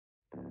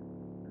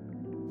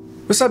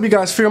What's up, you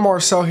guys? Fear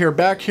Marcel here,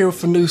 back here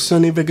with a new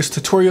Sony Vegas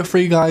tutorial for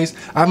you guys.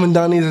 I haven't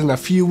done these in a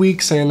few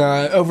weeks, and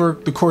over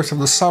the course of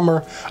the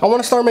summer, I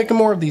want to start making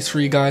more of these for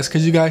you guys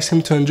because you guys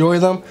seem to enjoy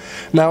them.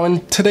 Now,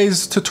 in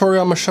today's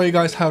tutorial, I'm going to show you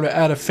guys how to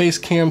add a face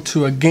cam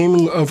to a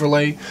gaming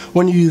overlay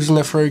when you're using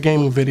it for your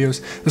gaming videos.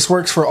 This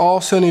works for all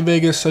Sony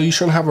Vegas, so you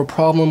shouldn't have a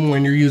problem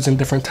when you're using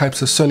different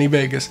types of Sony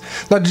Vegas.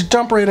 Now, to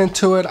jump right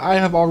into it, I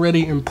have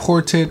already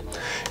imported,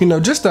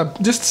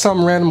 just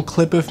some random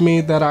clip of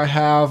me that I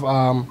have.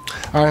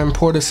 I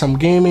imported some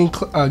gaming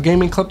clip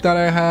that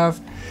I have,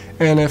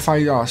 and if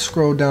I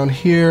scroll down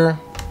here,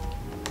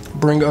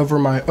 bring over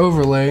my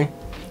overlay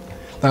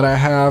that I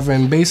have,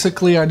 and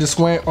basically I just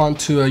went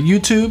onto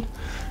YouTube,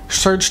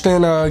 searched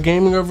in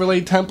gaming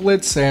overlay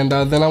templates, and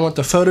then I went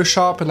to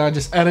Photoshop and I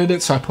just edited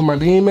it, so I put my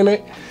name in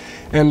it,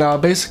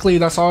 and basically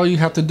that's all you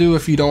have to do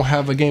if you don't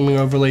have a gaming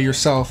overlay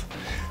yourself.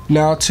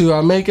 Now,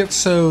 to make it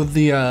so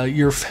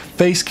your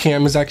face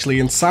cam is actually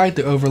inside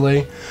the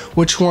overlay,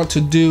 what you want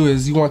to do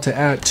is you want to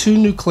add two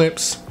new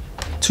tracks,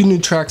 add two new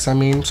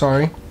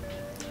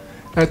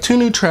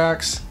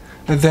tracks,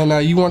 and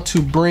then you want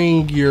to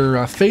bring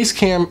your face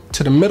cam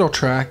to the middle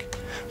track,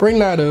 bring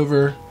that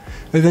over,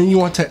 and then you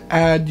want to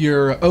add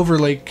your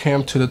overlay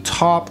cam to the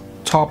top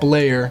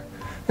layer,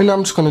 and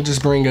I'm just going to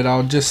bring it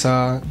out just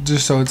so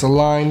it's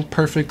aligned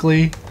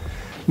perfectly.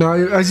 Now,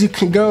 as you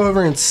can go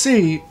over and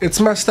see,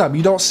 it's messed up.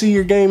 You don't see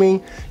your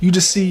gaming, you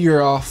just see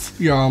your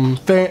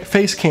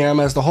face cam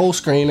as the whole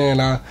screen,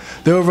 and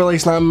the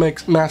overlay's not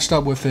matched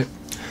up with it.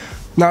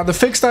 Now, to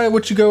fix that,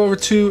 what you go over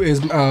to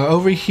is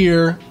over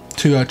here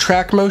to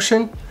track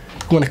motion.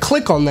 You want to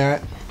click on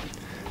that,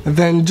 and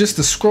then just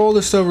to scroll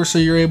this over so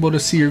you're able to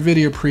see your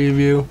video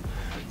preview,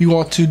 you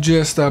want to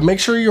just make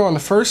sure you're on the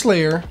first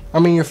layer,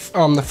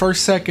 the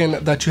first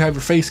second that you have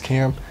your face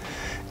cam.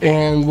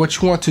 And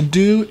what you want to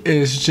do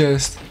is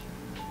just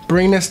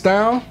bring this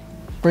down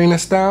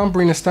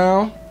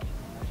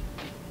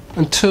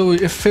until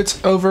it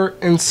fits over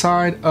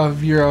inside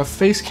of your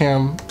face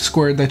cam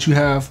square that you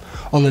have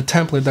on the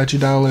template that you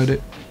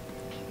downloaded.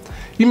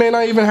 You may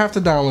not even have to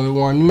download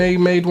one. You may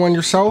have made one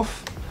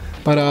yourself,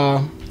 but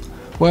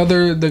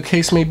whether the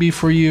case may be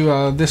for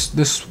you,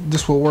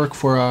 this will work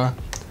for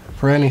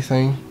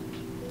anything.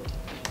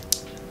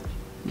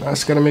 I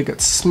just gotta make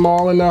it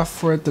small enough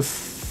for it to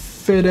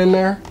fit in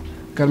there.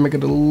 Gotta make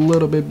it a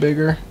little bit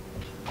bigger.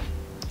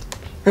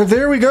 And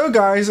there we go,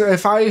 guys.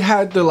 If I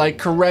had the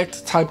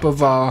correct type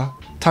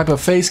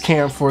of face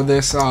cam for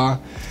this,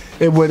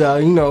 it would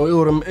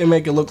it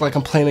make it look like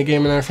I'm playing a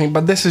game and everything.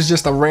 But this is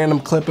just a random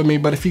clip of me.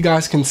 But if you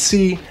guys can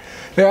see,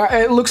 yeah,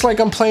 it looks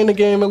like I'm playing a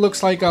game. It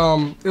looks like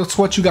it's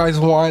what you guys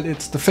want.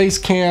 It's the face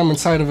cam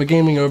inside of a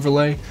gaming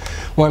overlay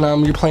when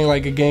you're playing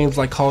like a games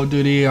like Call of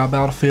Duty,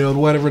 Battlefield,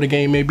 whatever the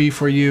game may be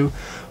for you.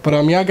 But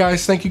yeah,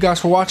 guys, thank you guys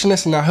for watching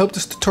this, and I hope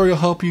this tutorial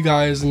helped you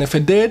guys. And if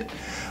it did,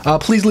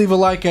 please leave a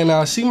like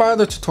and see my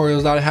other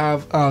tutorials that I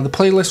have. The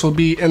playlist will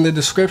be in the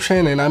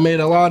description, and I made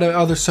a lot of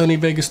other Sony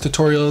Vegas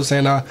tutorials,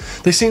 and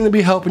they seem to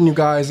be helping you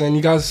guys, and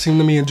you guys seem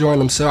to be enjoying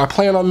them. So I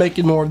plan on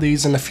making more of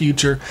these in the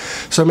future.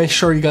 So make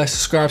sure you guys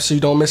subscribe so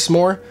you don't miss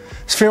more.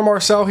 It's Fear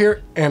Marcel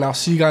here, and I'll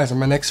see you guys in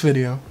my next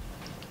video.